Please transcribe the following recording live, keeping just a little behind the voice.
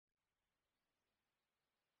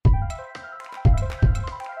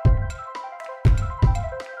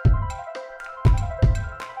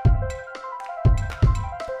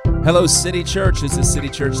Hello, City Church. This is City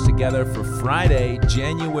Church Together for Friday,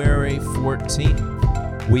 January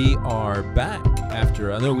 14th. We are back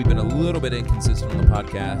after, I know we've been a little bit inconsistent on the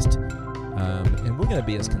podcast, and we're going to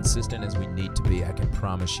be as consistent as we need to be. I can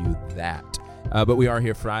promise you that. But we are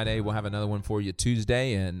here Friday. We'll have another one for you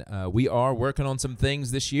Tuesday, and we are working on some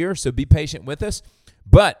things this year, so be patient with us.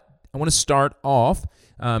 But I want to start off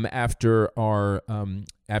after the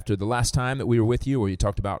last time that we were with you, where you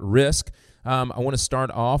talked about risk. I want to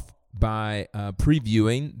start off by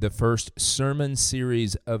previewing the first sermon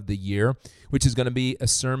series of the year, which is going to be a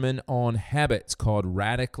sermon on habits called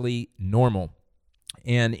Radically Normal.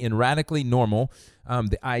 And in Radically Normal,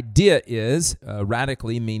 the idea is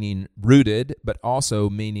radically meaning rooted, but also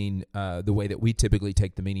meaning the way that we typically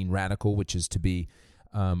take the meaning radical, which is to be,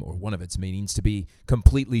 or one of its meanings, to be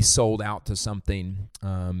completely sold out to something.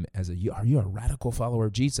 Are you a radical follower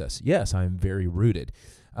of Jesus? Yes, I am very rooted.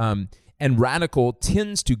 And radical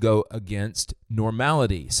tends to go against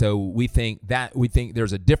normality. So we think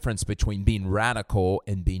there's a difference between being radical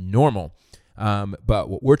and being normal. But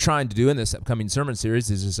what we're trying to do in this upcoming sermon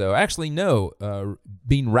series is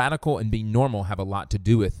being radical and being normal have a lot to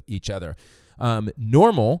do with each other.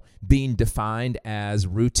 Normal being defined as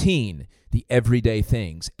routine, the everyday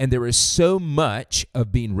things. And there is so much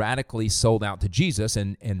of being radically sold out to Jesus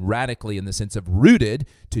and radically in the sense of rooted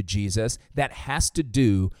to Jesus that has to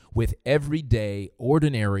do with everyday,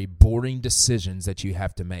 ordinary, boring decisions that you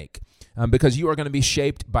have to make. Because you are going to be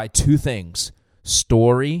shaped by two things,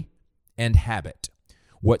 story and habit.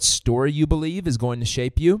 What story you believe is going to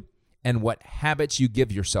shape you, and what habits you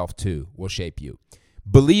give yourself to will shape you.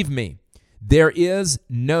 Believe me, there is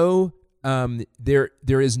no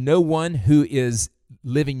one who is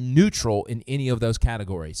living neutral in any of those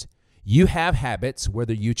categories. You have habits,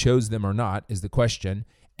 whether you chose them or not is the question,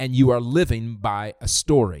 and you are living by a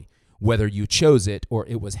story. Whether you chose it or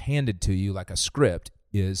it was handed to you like a script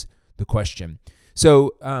is the question.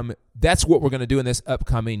 So that's what we're going to do in this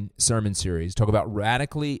upcoming sermon series. Talk about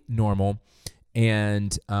radically normal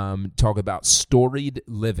and talk about storied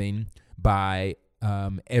living by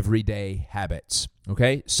everyday habits.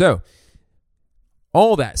 Okay, so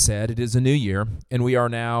all that said, it is a new year, and we are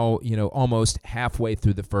now, almost halfway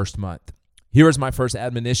through the first month. Here is my first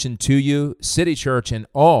admonition to you, City Church, and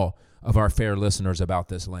all of our fair listeners about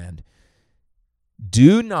this land.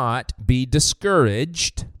 Do not be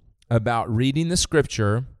discouraged about reading the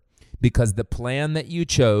Scripture because the plan that you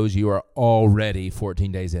chose, you are already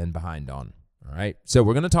 14 days in behind on. All right, so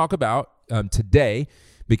we're going to talk about today,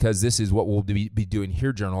 because this is what we'll be doing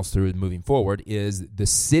here, Journals, through moving forward, is the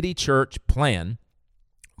City Church plan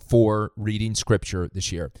for reading Scripture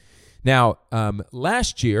this year. Now,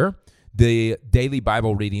 last year, the daily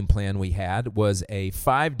Bible reading plan we had was a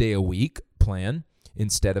 5-day-a-week plan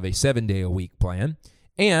instead of a 7-day-a-week plan,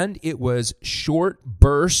 and it was short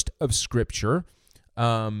burst of Scripture,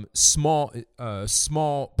 small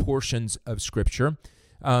portions of Scripture,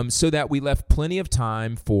 so that we left plenty of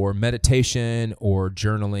time for meditation or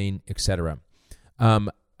journaling, etc.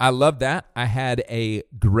 I love that. I had a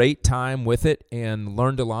great time with it and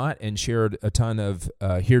learned a lot and shared a ton of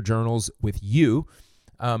Here Journals with you.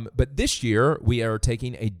 But this year, we are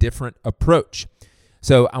taking a different approach.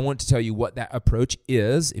 So I want to tell you what that approach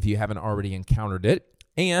is if you haven't already encountered it.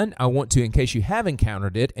 And I want to, in case you have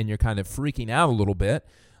encountered it and you're kind of freaking out a little bit,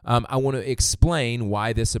 I want to explain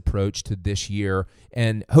why this approach to this year,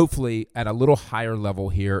 and hopefully at a little higher level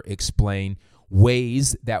here, explain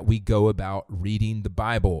ways that we go about reading the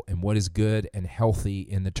Bible and what is good and healthy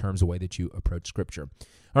in the terms of the way that you approach Scripture.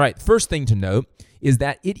 All right, first thing to note is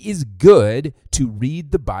that it is good to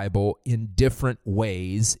read the Bible in different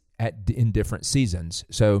ways in different seasons.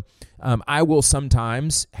 So I will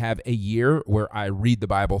sometimes have a year where I read the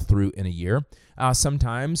Bible through in a year.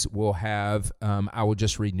 Sometimes I will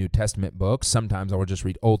just read New Testament books. Sometimes I will just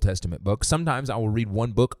read Old Testament books. Sometimes I will read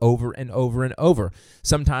one book over and over and over.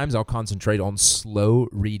 Sometimes I'll concentrate on slow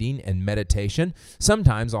reading and meditation.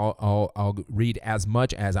 Sometimes I'll read as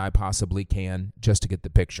much as I possibly can just to get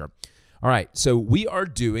the picture. All right, so we are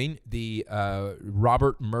doing the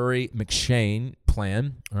Robert Murray M'Cheyne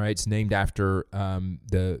plan. All right, it's named after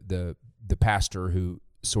the pastor who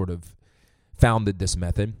sort of founded this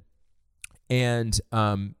method, and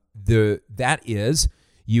that is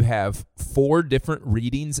you have 4 different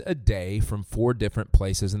readings a day from 4 different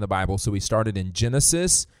places in the Bible. So we started in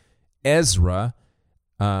Genesis, Ezra,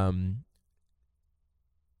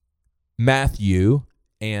 Matthew,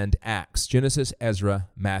 and Acts. Genesis, Ezra,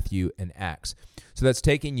 Matthew, and Acts. So that's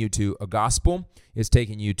taking you to a gospel. It's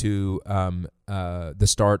taking you to the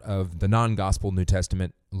start of the non-gospel New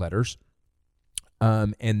Testament letters.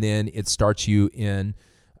 And then it starts you in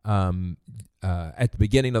at the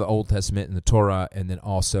beginning of the Old Testament in the Torah, and then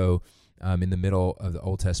also in the middle of the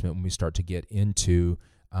Old Testament when we start to get into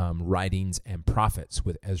writings and prophets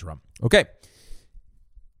with Ezra. Okay.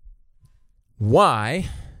 Why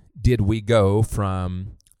did we go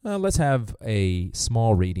from, let's have a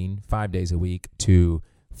small reading 5 days a week to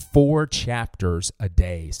 4 chapters a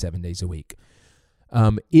day, 7 days a week?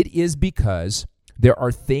 It is because there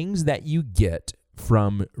are things that you get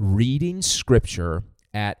from reading Scripture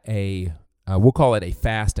at a, we'll call it a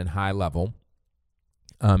fast and high level.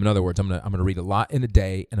 In other words, I'm gonna read a lot in a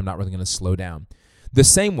day, and I'm not really going to slow down. The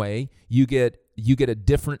same way you get a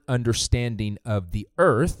different understanding of the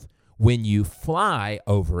earth when you fly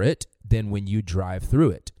over it than when you drive through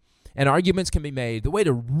it. And arguments can be made, the way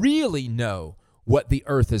to really know what the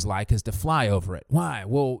earth is like is to fly over it. Why?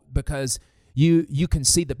 Well, because you can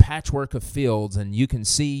see the patchwork of fields, and you can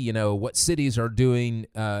see, what cities are doing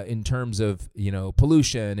in terms of,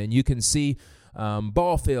 pollution, and you can see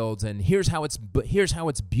ball fields, and here's how it's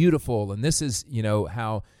beautiful, and this is,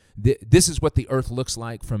 how this is what the earth looks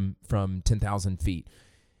like from 10,000 feet.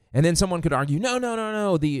 And then someone could argue,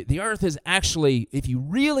 no. The earth is actually, if you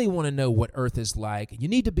really want to know what earth is like, you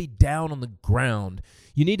need to be down on the ground.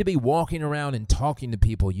 You need to be walking around and talking to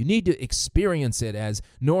people. You need to experience it as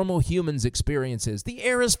normal humans experiences. The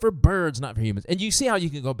air is for birds, not for humans. And you see how you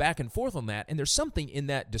can go back and forth on that. And there's something in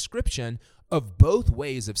that description of both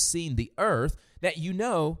ways of seeing the earth that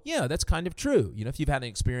yeah, that's kind of true. If you've had an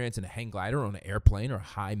experience in a hang glider on an airplane or a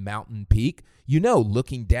high mountain peak,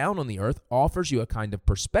 looking down on the earth offers you a kind of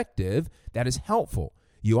perspective that is helpful.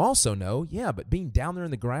 You also know, but being down there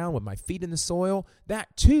in the ground with my feet in the soil,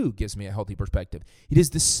 that too gives me a healthy perspective. It is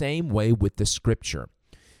the same way with the Scripture.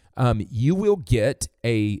 You will get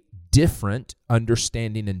a different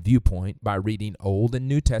understanding and viewpoint by reading Old and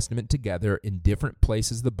New Testament together in different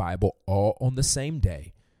places of the Bible all on the same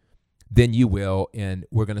day than you will, and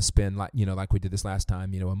we're going to spend, like we did this last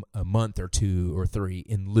time, a month or 2 or 3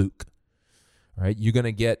 in Luke. All right, you're going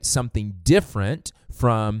to get something different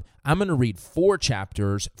from, I'm going to read 4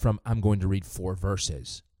 chapters from, I'm going to read 4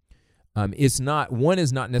 verses. One is not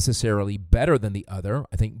necessarily better than the other.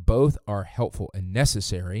 I think both are helpful and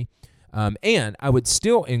necessary. And I would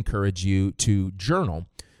still encourage you to journal.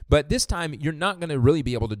 But this time, you're not going to really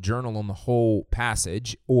be able to journal on the whole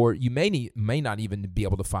passage, or you may not even be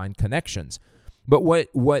able to find connections. But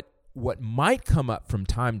what might come up from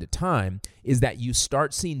time to time is that you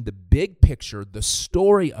start seeing the big picture, the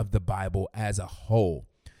story of the Bible as a whole.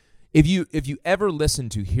 If you ever listen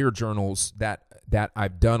to Hear Journals that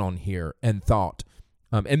I've done on here and thought,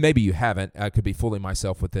 and maybe you haven't, I could be fooling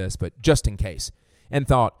myself with this, but just in case, and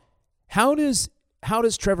thought, how does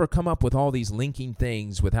Trevor come up with all these linking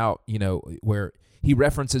things without, where he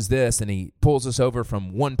references this and he pulls us over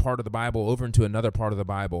from one part of the Bible over into another part of the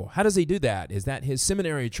Bible? How does he do that? Is that his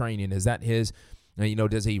seminary training? Is that his,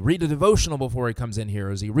 does he read a devotional before he comes in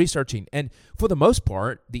here? Is he researching? And for the most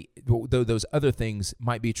part, though those other things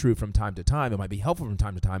might be true from time to time, it might be helpful from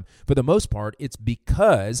time to time, for the most part, it's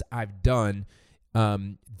because I've done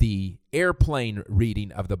the airplane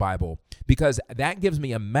reading of the Bible, because that gives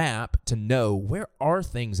me a map to know where are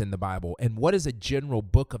things in the Bible and what is a general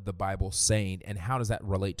book of the Bible saying and how does that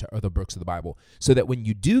relate to other books of the Bible, so that when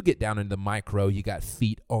you do get down into the micro, you got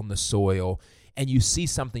feet on the soil and you see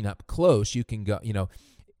something up close, you can go,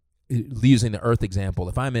 using the earth example,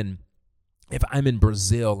 if I'm in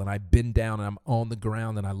Brazil and I've been down and I'm on the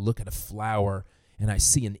ground and I look at a flower and I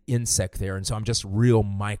see an insect there, and so I'm just real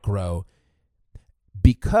micro.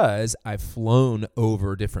 Because I've flown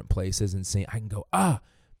over different places and seen, I can go,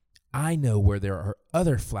 I know where there are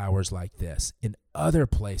other flowers like this in other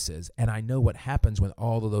places, and I know what happens when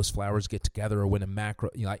all of those flowers get together, or when a macro,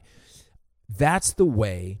 that's the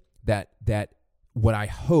way that what I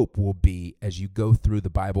hope will be as you go through the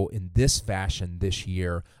Bible in this fashion this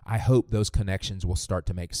year. I hope those connections will start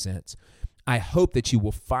to make sense. I hope that you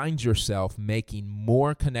will find yourself making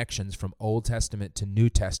more connections from Old Testament to New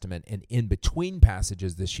Testament and in between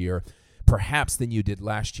passages this year, perhaps than you did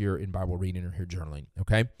last year in Bible reading or here journaling,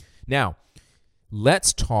 okay? Now,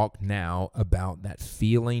 let's talk now about that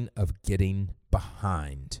feeling of getting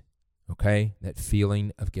behind, okay? That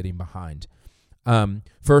feeling of getting behind.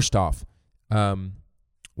 First off,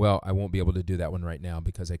 well, I won't be able to do that one right now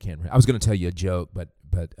because I can't. I was going to tell you a joke, but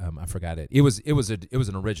I forgot it. It was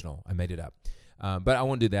an original. I made it up, but I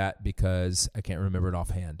won't do that because I can't remember it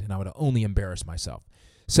offhand, and I would only embarrass myself.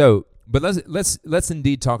 So, but let's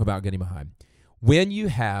indeed talk about getting behind. When you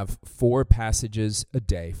have 4 passages a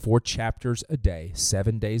day, 4 chapters a day,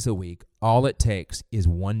 7 days a week, all it takes is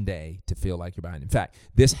one day to feel like you're behind. In fact,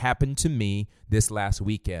 this happened to me this last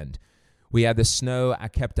weekend. we had the snow. I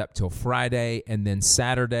kept up till Friday, and then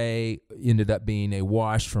Saturday ended up being a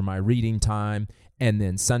wash for my reading time, and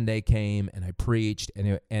then Sunday came, and I preached,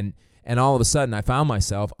 and all of a sudden I found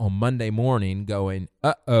myself on Monday morning going,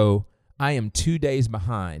 uh-oh, I am 2 days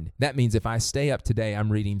behind. That means if I stay up today,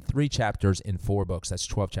 I'm reading 3 chapters in 4 books. That's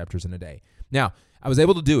 12 chapters in a day. Now, I was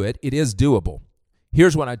able to do it. It is doable.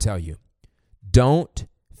 Here's what I tell you. Don't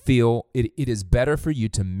feel it is better for you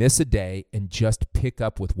to miss a day and just pick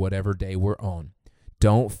up with whatever day we're on.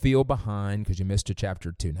 Don't feel behind because you missed a chapter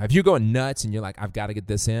or 2. Now, if you're going nuts and you're like, I've got to get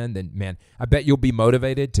this in, then, man, I bet you'll be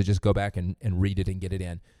motivated to just go back and read it and get it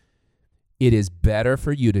in. It is better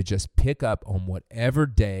for you to just pick up on whatever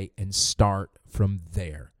day and start from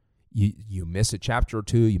there. You miss a chapter or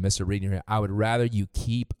 2, you miss a reading. I would rather you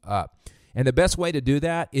keep up. And the best way to do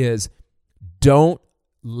that is don't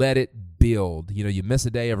let it build. You miss a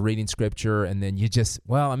day of reading Scripture, and then you just,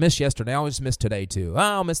 I missed yesterday. I'll just miss today too.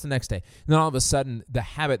 I'll miss the next day. And then all of a sudden, the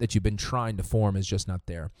habit that you've been trying to form is just not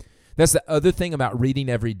there. That's the other thing about reading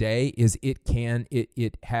every day is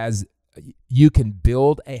you can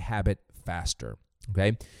build a habit faster,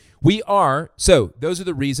 okay? So those are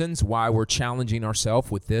the reasons why we're challenging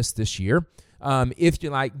ourselves with this year. If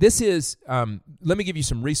you're like, this is, let me give you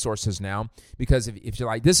some resources now, because if you're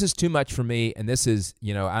like, this is too much for me, and this is,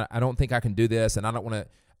 I don't think I can do this, and I don't want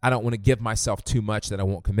to give myself too much that I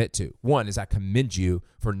won't commit to. One is I commend you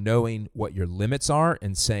for knowing what your limits are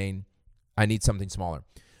and saying, I need something smaller.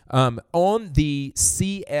 On the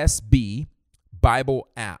CSB Bible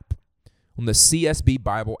app,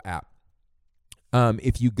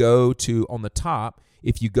 if you go to, on the top,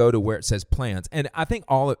 if you go to where it says plans, and I think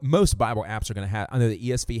most Bible apps are going to have, I know the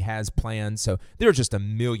ESV has plans, so there are just a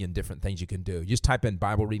million different things you can do. You just type in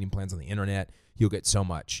Bible reading plans on the internet, you'll get so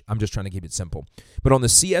much. I'm just trying to keep it simple. But on the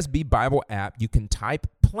CSB Bible app, you can type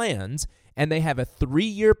plans, and they have a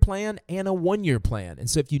 3-year plan and a 1-year plan. And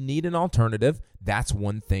so if you need an alternative, that's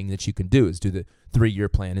one thing that you can do, is do the 3-year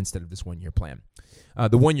plan instead of this 1-year plan.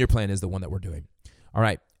 The 1-year plan is the one that we're doing. All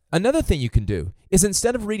right. Another thing you can do is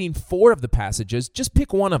instead of reading 4 of the passages, just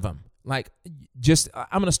pick one of them. Like,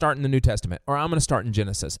 I'm going to start in the New Testament, or I'm going to start in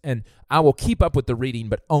Genesis, and I will keep up with the reading,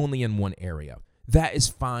 but only in one area. That is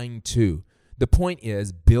fine too. The point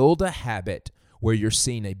is, build a habit where you're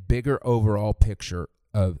seeing a bigger overall picture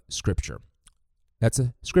of Scripture. That's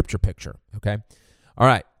a Scripture picture, okay? All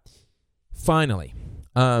right. Finally,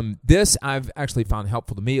 this I've actually found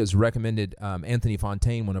helpful to me. It was recommended. Anthony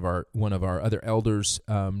Fontaine, one of our other elders,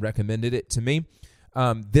 recommended it to me.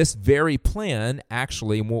 This very plan,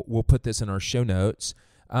 actually, and we'll put this in our show notes,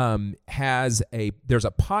 there's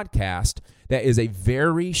a podcast that is a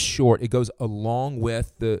very short. It goes along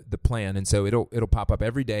with the plan, and so it'll pop up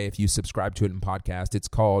every day if you subscribe to it in podcast. It's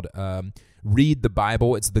called Read the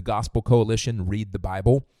Bible. It's the Gospel Coalition. Read the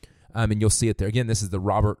Bible. And you'll see it there. Again, this is the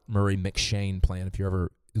Robert Murray McShane plan, if you're ever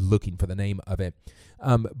looking for the name of it.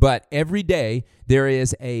 But every day, there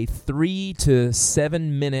is a 3 to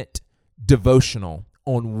 7 minute devotional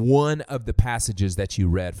on one of the passages that you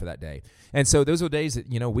read for that day. And so those are days that,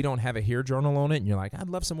 we don't have a Here journal on it, and you're like, I'd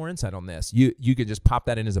love some more insight on this. You could just pop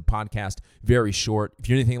that in as a podcast, very short. If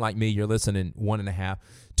you're anything like me, you're listening 1.5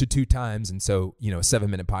 to 2 times, and so, a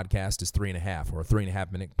 7-minute podcast is 3.5, or a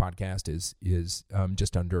 3.5-minute podcast is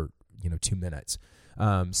just under 2 minutes.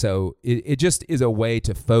 So it just is a way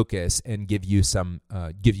to focus and give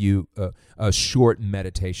you a short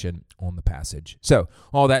meditation on the passage. So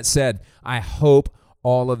all that said, I hope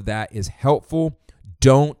all of that is helpful.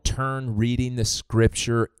 Don't turn reading the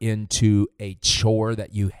Scripture into a chore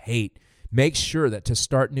that you hate. Make sure that to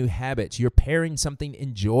start new habits, you're pairing something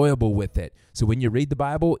enjoyable with it. So when you read the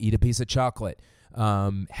Bible, eat a piece of chocolate.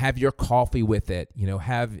 Have your coffee with it.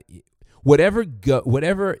 Have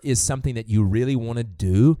whatever is something that you really want to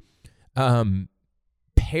do.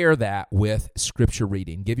 Pair that with Scripture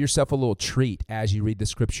reading. Give yourself a little treat as you read the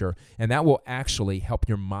Scripture, and that will actually help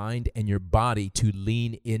your mind and your body to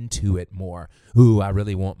lean into it more. Ooh, I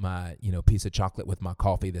really want my, piece of chocolate with my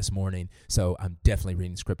coffee this morning, so I'm definitely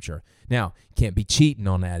reading Scripture. Now, you can't be cheating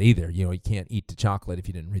on that either. You can't eat the chocolate if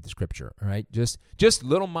you didn't read the Scripture, all right? Just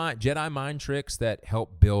little Jedi mind tricks that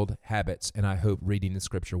help build habits, and I hope reading the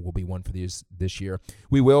Scripture will be one for this year.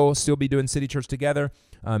 We will still be doing City Church together.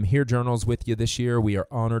 Here journals with you this year. We are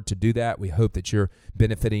honored to do that. We hope that you're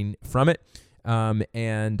benefiting from it.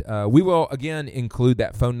 And we will, again, include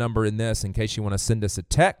that phone number in this in case you want to send us a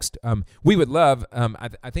text. We would love,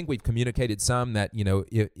 I think we've communicated some that,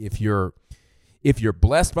 if you're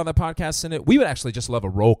blessed by the podcast, send it. We would actually just love a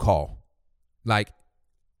roll call. Like,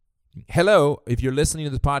 hello, if you're listening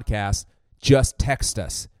to this podcast, just text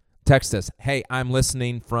us. Hey, I'm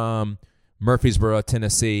listening from Murfreesboro,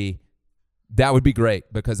 Tennessee. that would be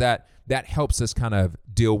great, because that helps us kind of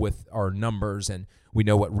deal with our numbers, and we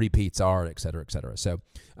know what repeats are, et cetera, et cetera. So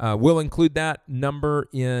we'll include that number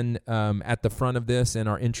in at the front of this in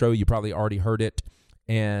our intro. You probably already heard it.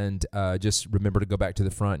 And just remember to go back to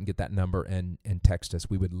the front and get that number and text us.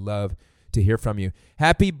 We would love to hear from you.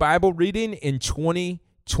 Happy Bible reading in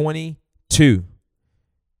 2022.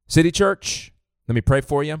 City Church, let me pray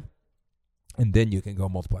for you, and then you can go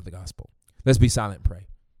multiply the gospel. Let's be silent and pray.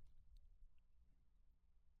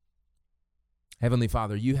 Heavenly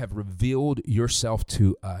Father, you have revealed yourself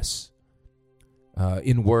to us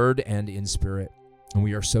in word and in spirit, and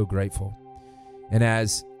we are so grateful. And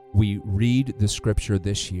as we read the scripture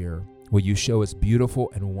this year, will you show us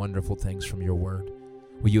beautiful and wonderful things from your word?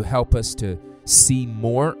 Will you help us to see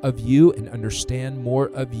more of you and understand more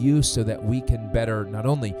of you, so that we can better not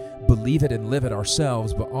only believe it and live it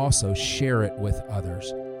ourselves, but also share it with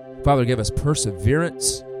others? Father, give us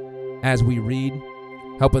perseverance as we read.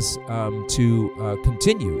 Help us to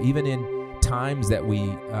continue, even in times that we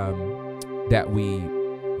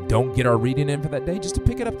don't get our reading in for that day, just to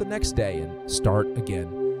pick it up the next day and start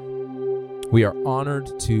again. We are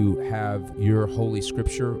honored to have your Holy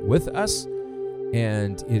Scripture with us,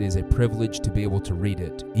 and it is a privilege to be able to read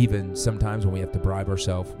it, even sometimes when we have to bribe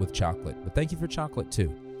ourselves with chocolate. But thank you for chocolate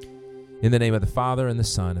too. In the name of the Father, and the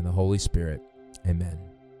Son, and the Holy Spirit, amen.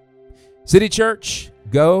 City Church,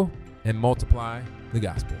 go and multiply the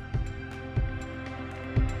gospel.